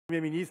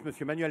Premier Ministre,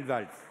 Monsieur Manuel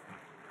Valls.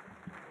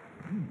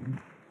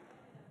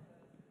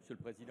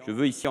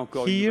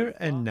 Here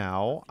and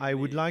now, I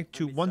would like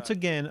to once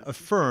again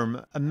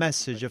affirm a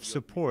message of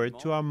support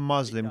to our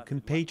Muslim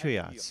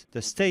compatriots.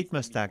 The state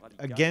must act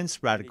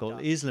against radical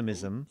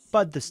Islamism,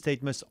 but the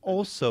state must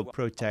also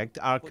protect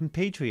our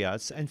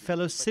compatriots and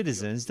fellow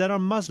citizens that are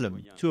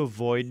Muslim to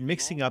avoid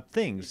mixing up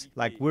things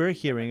like we're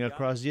hearing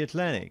across the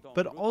Atlantic,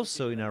 but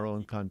also in our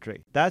own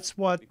country. That's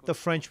what the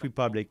French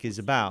Republic is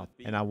about,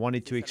 and I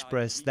wanted to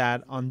express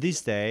that on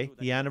this day,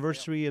 the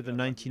anniversary of the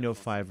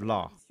 1905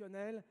 law.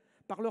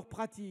 Par leur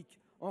pratique,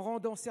 en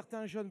rendant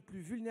certains jeunes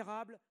plus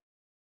vulnérables.